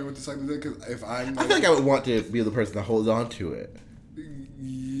just to tell me what to suck the dick because if I'm. I feel like I would want to be the person that holds on to it.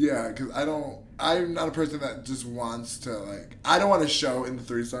 Yeah, because I'm not a person that just wants to like. I don't want to show in the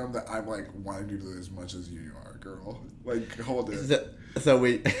threesome that I'm like wanting to do it as much as you are, girl. Like hold it. So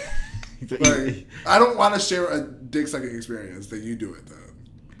we. Like, I don't want to share a dick sucking experience. Then you do it. Then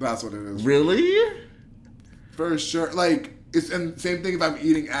that's what it is. Really? For sure. Like it's and same thing if I'm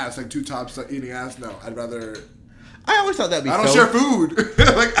eating ass. Like two tops eating ass. No, I'd rather. I always thought that'd be. I don't share food.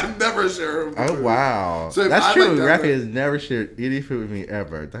 Like I never share food. Oh wow, so that's true. Rafi has never shared any food with me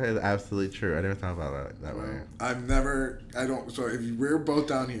ever. That is absolutely true. I never thought about it that way. I don't. So if we're both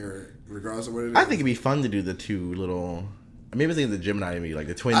down here, regardless of what it is, I think it'd be fun to do the two little. Maybe it's like the Gemini in me, like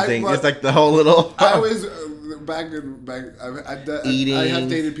the twin thing. It's like the whole little. I always back. I have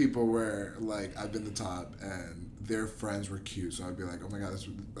dated people where like I've been the top and their friends were cute, so I'd be like, oh my God, this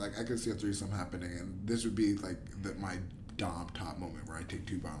would, like I could see a threesome happening, and this would be like my dom top moment where I take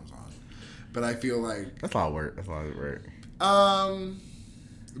two bombs on. But I feel like that's a lot of work.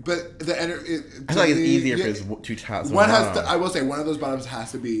 But the energy. I feel like it's easier if it's two tops. I will say one of those bottoms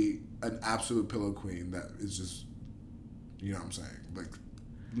has to be an absolute pillow queen that is just. You know what I'm saying? Like,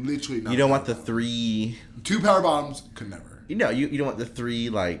 literally not. You don't want the three. Two power bombs could never. You don't want the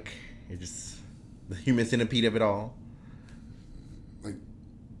three, like, it just. The human centipede of it all. Like,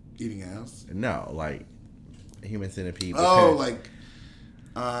 eating ass? No, like, a human centipede. Oh, like.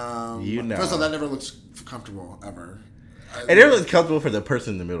 You know. First of all, that never looks comfortable ever. It never looks comfortable for the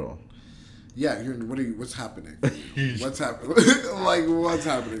person in the middle. Yeah, what's happening? What's happening? Like, what's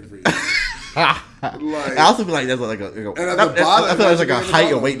happening for you? Like, I also feel like there's like a and at the bottom, I feel like there's like a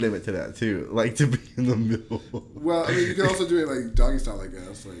height and weight limit to that too, like to be in the middle. Well, I mean, you can also do it like doggy style, I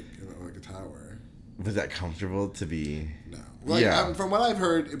guess, like like a tower. Was that comfortable to be? No, like from what I've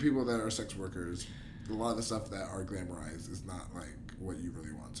heard, in people that are sex workers, a lot of the stuff that are glamorized is not like what you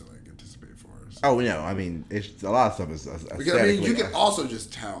really want to like anticipate for. So. Oh no, I mean, it's a lot of stuff is because I mean, you can also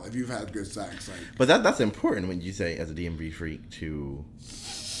just tell if you've had good sex, like. But that's important when you say as a DMV freak to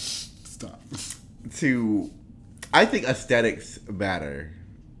stop. I think aesthetics matter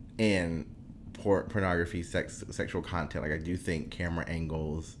in pornography, sexual content. Like I do think camera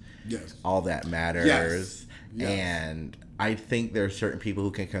angles, yes, all that matters. Yes. And I think there are certain people who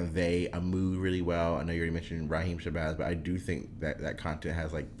can convey a mood really well. I know you already mentioned Raheem Shabazz, but I do think that content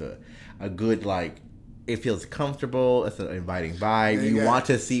has like a good like. It feels comfortable. It's an inviting vibe. You want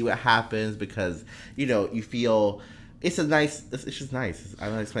to see what happens because you feel. It's just nice. I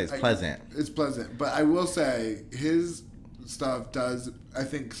don't explain. It's pleasant. It's pleasant, but I will say his stuff does. I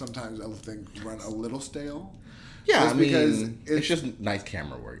think sometimes run a little stale. Yeah, I mean, it's just nice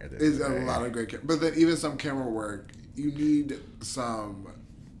camera work. It's a lot of great, but then even some camera work, you need some.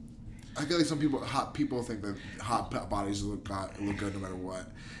 I feel like hot people think that hot bodies look good no matter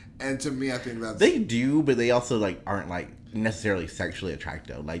what, and to me, I think that's they do, but they also like aren't like necessarily sexually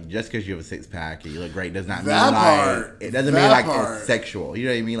attractive. Like just because you have a 6-pack and you look great does not mean it's sexual. You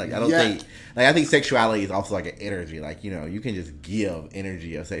know what I mean? Like I don't think I think sexuality is also like an energy. Like you can just give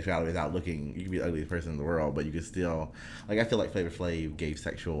energy of sexuality without looking. You can be the ugliest person in the world, but you can still like I feel like Flavor Flav gave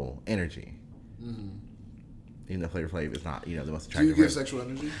sexual energy. Mm-hmm. Even though Flavor Flav is not the most attractive. Do you give sexual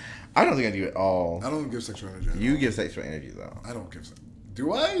energy? I don't think I do at all. I don't give sexual energy. You give sexual energy though. I don't give.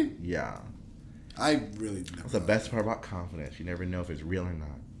 Do I? Yeah. I really never. That's the best part about confidence. You never know if it's real or not.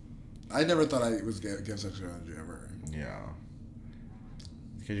 I never thought I was give sexual energy ever. Yeah.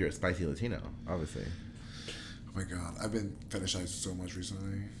 Because you're a spicy Latino, obviously. Oh my god, I've been fetishized so much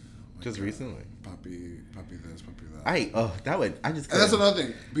recently. Just recently. Puppy this, puppy that. And that's another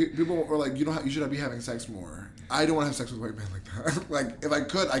thing. People were like, you should be having sex more. I don't want to have sex with white men like that. Like, if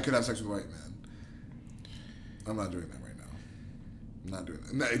I could have sex with white men. I'm not doing that right now. I'm not doing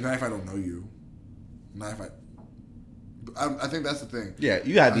that. Not if I don't know you. Not if I think that's the thing. Yeah,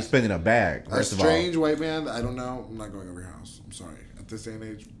 you gotta be spending a bag. First a strange white man that I don't know, I'm not going over your house. I'm sorry. At this day and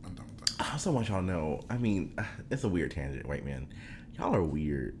age, I'm done with that. I also want y'all to know, I mean, it's a weird tangent, white man. Y'all are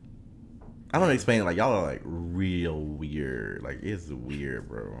weird. I don't explain it, like, y'all are, like, real weird. Like, it's weird,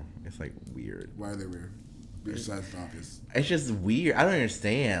 bro. It's, like, weird. Why are they weird? Besides the obvious. It's just weird. I don't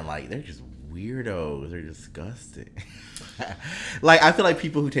understand. Like, they're just weirdos. They're disgusting. Like, I feel like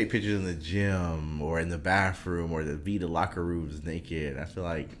people who take pictures in the gym or in the bathroom or the locker rooms naked, I feel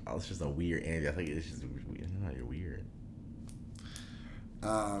like it's just a weird energy. I think it's just weird. You're weird.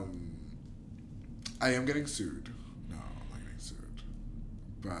 I am getting sued. No, I'm not getting sued.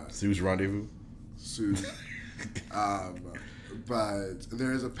 But Sue's Rendezvous? Sued. But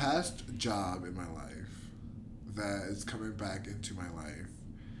there is a past job in my life that is coming back into my life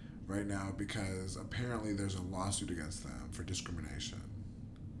right now because apparently there's a lawsuit against them for discrimination.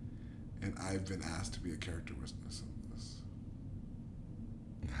 And I've been asked to be a character witness in this.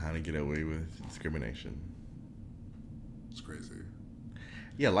 How to get away with discrimination. It's crazy.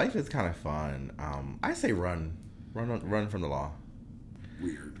 Yeah, life is kind of fun. I say run from the law.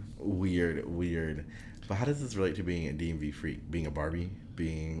 Weird. But how does this relate to being a DMV freak? Being a Barbie?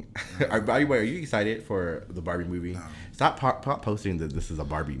 Are you excited for the Barbie movie? No. Stop posting that this is a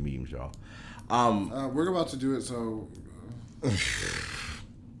Barbie meme, y'all. We're about to do it, so...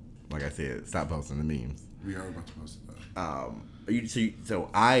 like I said, stop posting the memes. We are about to post that. So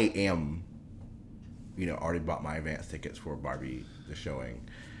I am, already bought my advance tickets for Barbie, the showing,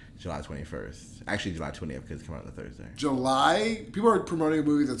 July 21st. Actually, July 20th, because it's coming out on Thursday. July? People are promoting a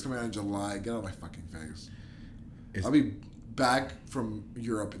movie that's coming out in July. Get out of my fucking face. I'll be back from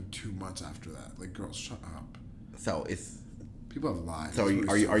Europe in 2 months after that. Like, girls, shut up. So it's... People have lives. So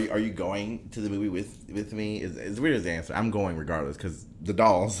are you going to the movie with me? It's weird as the answer. I'm going regardless because the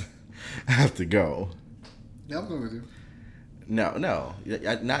dolls have to go. Yeah, I'm going with you. No, not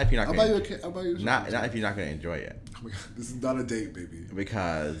if you're not. I'll buy you not if you're not going to enjoy it. Oh my God, this is not a date, baby.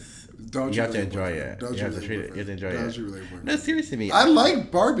 Because you have to enjoy it. You have to treat it. You have to enjoy it. No, seriously, me. I like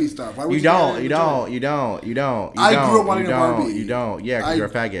Barbie stuff. Why would you don't. I grew up wanting a Barbie. You don't. Yeah, because you're a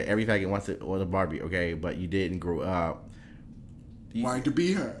faggot. Every faggot wants a Barbie. Okay, but you didn't grow up. Wanting to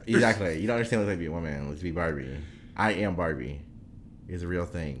be her. Exactly. You don't understand what it's like to be a woman. Let's be Barbie. I am Barbie. is a real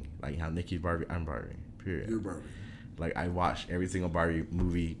thing. Like how Nikki's Barbie, I'm Barbie. Period. You're Barbie. Like I watch every single Barbie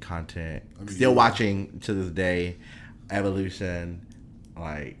movie content. I mean, Still watching to this day. Evolution,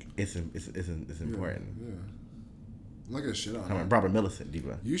 like it's important. Yeah. I'm not gonna shit on I'm it. Robert Millicent,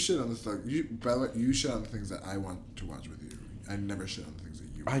 diva. You shit on the stuff. By the way, you shit on the things that I want to watch with you. I never shit on the things that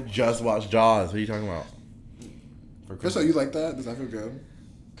you. I just watched Jaws. What are you talking about? First of all, you like that? Does that feel good?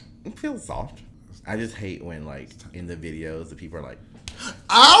 It feels soft. I just hate when like in the videos the people are like,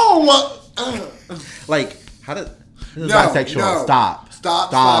 ow! Like how does this is not sexual? No. Stop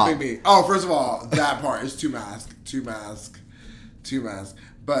Stopping me. Oh, first of all, that part is too mask.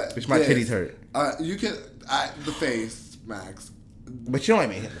 But which my titties hurt. You can the face, Max. But you don't like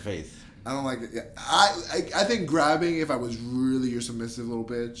me hitting the face. I don't like it. Yeah. I think grabbing, if I was really your submissive little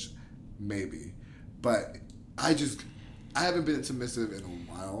bitch, maybe. But I haven't been submissive in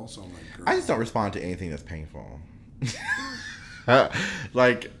a while, so I'm like, girl. I just don't respond to anything that's painful.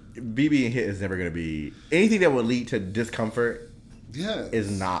 Like BB and hit is never gonna be anything that would lead to discomfort. Yeah, is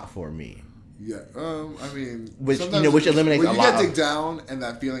not for me. Yeah, I mean, which eliminates a lot. When you get digged down, and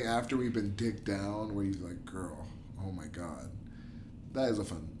that feeling after we've been digged down, where you're like, girl, oh my god, that's a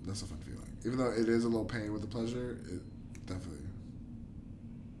fun feeling. Even though it is a little pain with the pleasure, it definitely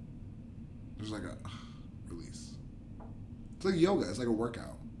there's like a release. It's like yoga. It's like a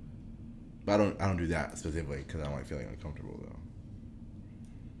workout. But I don't do that specifically because I don't like feeling uncomfortable though.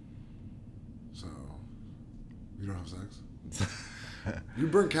 So you don't have sex? You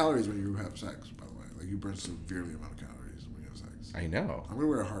burn calories when you have sex, by the way. Like, you burn severely amount of calories when you have sex. I know. I'm going to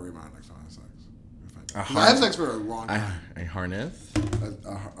wear a heart rate monitor next time I have sex. I had sex for a long time. A harness?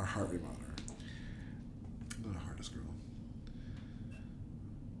 A heart rate monitor. I'm not a harness girl.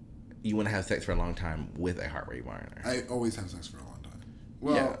 You want to have sex for a long time with a heart rate monitor? I always have sex for a long time.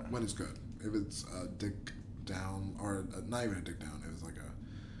 Well, when it's good. If it's a dick down, or not even a dick down, if it's like a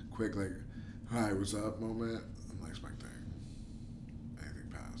quick, like, hi, what's up moment, I'm not expecting anything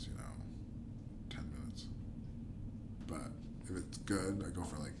past, 10 minutes. But if it's good, I go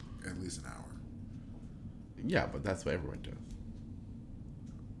for like at least an hour. Yeah, but that's what everyone does.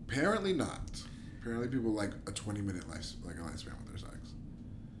 Apparently not. Apparently people like a 20-minute lifespan with their sex.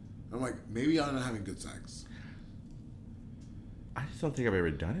 I'm like, maybe I'm not having good sex. I just don't think I've ever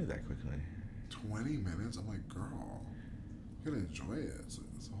done it that quickly. 20 minutes? I'm like, girl, you gotta enjoy it. It's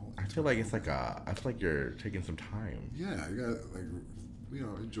a whole. I feel like it's like I feel like you're taking some time. Yeah, you gotta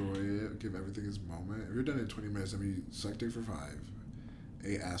enjoy it. Give everything its moment. If you're done in 20 minutes, I mean, suck dick for 5,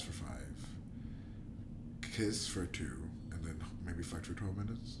 ate ass for 5, kiss for 2, and then maybe fuck for 12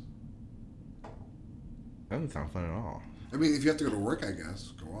 minutes. That doesn't sound fun at all. I mean, if you have to go to work, I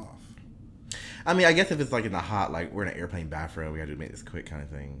guess go off. I mean, I guess if it's like in the hot, like we're in an airplane bathroom, we got to make this quick kind of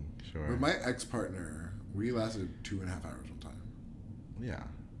thing. Sure. With my ex-partner, we lasted 2.5 hours one time. Yeah.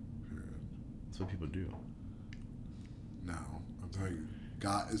 Period. That's what people do. No, I'm telling you,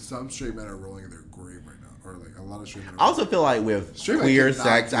 God, some straight men are rolling in their grave right now, or like a lot of straight men. I also feel like with queer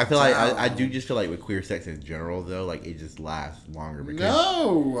sex, I feel like I do just feel like with queer sex in general, though, like it just lasts longer.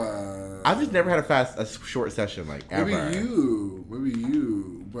 Because I've just never had a short session like ever. Maybe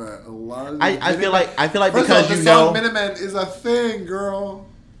you, but a lot of I feel like because all, you know, Minutemen is a thing, girl.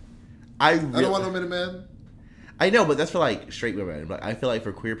 I don't want no Minutemen. I know, but that's for like straight women. But I feel like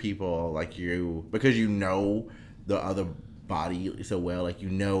for queer people, like you, because you know the other body so well, like you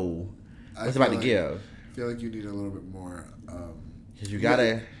know what's about to give. I feel like you need a little bit more. Because you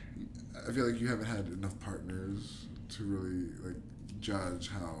gotta. I feel like you haven't had enough partners to really like judge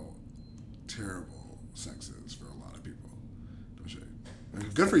how terrible sex is for a lot of people. No shade.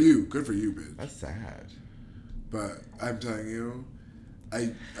 Like, good for you, bitch. That's sad. But I'm telling you,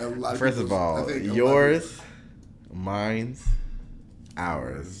 First of all, yours, mine's,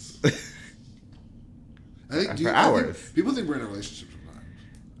 ours. I think for hours. People think we're in a relationship sometimes.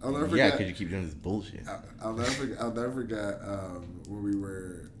 I'll never forget. Yeah, because you keep doing this bullshit. I'll never forget when we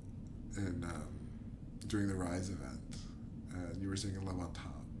were in during the Rise event, and you were singing "Love on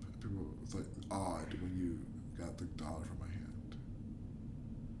Top." People was like odd when you got the dollar from my hand.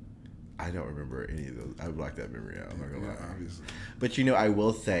 I don't remember any of those. I blocked that memory out. I'm not gonna lie. Obviously. But I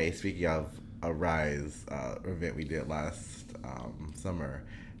will say, speaking of a Rise event we did last summer,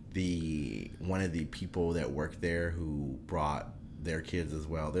 one of the people that worked there who brought their kids as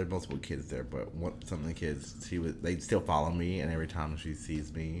well. There are multiple kids there, but some of the kids, they still follow me, and every time she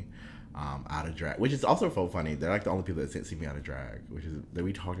sees me out of drag, which is also so funny. They're like the only people that see me out of drag, which is that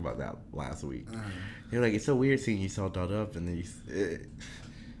we talked about that last week. They're like, it's so weird seeing you so dolled up, and then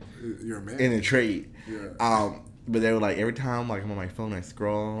you're a man in a trait. Yeah. But they were like, every time like I'm on my phone, I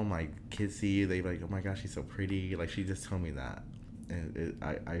scroll, my kids see you, they be like, oh my gosh, she's so pretty. Like she just told me that. And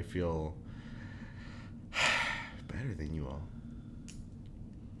I feel better than you all.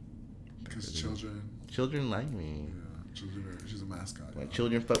 Because children like me. Yeah, she's a mascot. When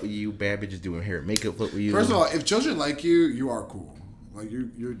children fuck with you, bad bitches doing hair and makeup fuck with you. First of all, if children like you, you are cool. Like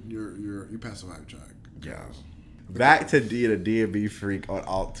you pass the vibe check. Yeah. Back to being a DMV freak on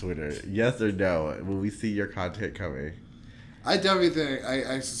alt Twitter. Yes or no? Will we see your content coming? I definitely think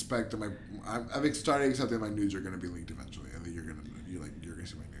I suspect that I've started accepting my nudes are going to be leaked eventually, and then you're gonna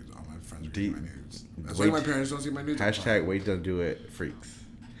see my nudes. All my friends are going to see my nudes. As long as my parents don't see my nudes. Hashtag wait till do it freaks.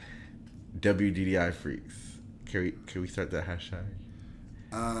 WDDI freaks. Can we start that hashtag?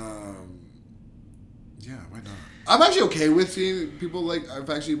 Yeah, why not? I'm actually okay with seeing people like I've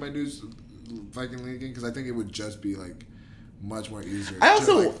actually my nudes fucking leaking because I think it would just be like much more easier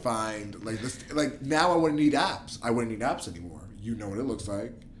to like find like this. Like now I wouldn't need apps. I wouldn't need apps anymore. You know what it looks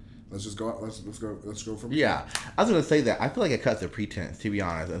like. Let's just go. Let's go from here. Yeah, I was gonna say that. I feel like it cuts the pretense. To be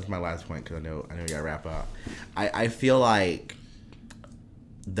honest, that's my last point because I know we gotta wrap up. I feel like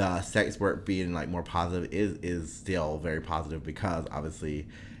the sex work being like more positive is still very positive because obviously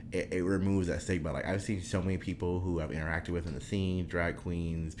it removes that stigma. Like I've seen so many people who I've interacted with in the scene, drag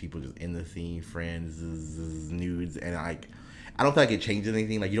queens, people just in the scene, friends, nudes, and like I don't feel like it changes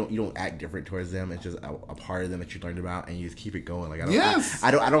anything. Like you don't act different towards them. It's just a part of them that you learned about, and you just keep it going. Like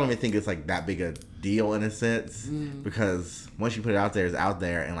I don't even think it's like that big a deal in a sense because once you put it out there, it's out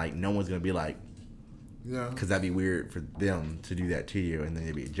there, and like no one's gonna be like. Yeah. Because that'd be weird for them to do that to you, and then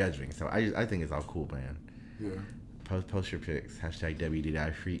they'd be judging. So I think it's all cool, man. Yeah. Post your pics. Hashtag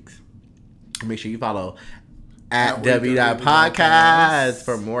WDI Freaks. Make sure you follow at WDI Podcast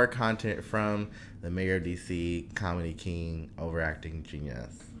for more content from the Mayor of DC, Comedy King, Overacting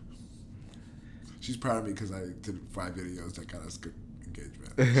Genius. She's proud of me because I did 5 videos that got us good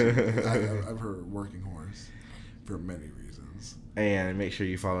engagement. I'm her working horse for many reasons. And make sure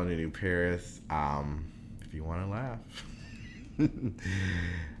you follow the new Paris if you want to laugh.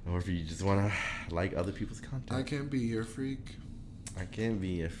 Or if you just want to like other people's content. I can be your freak. I can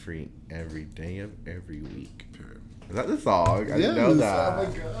be a freak every day of every week. Period. Is that the song? I didn't know that. Oh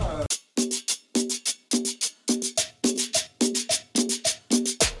my God.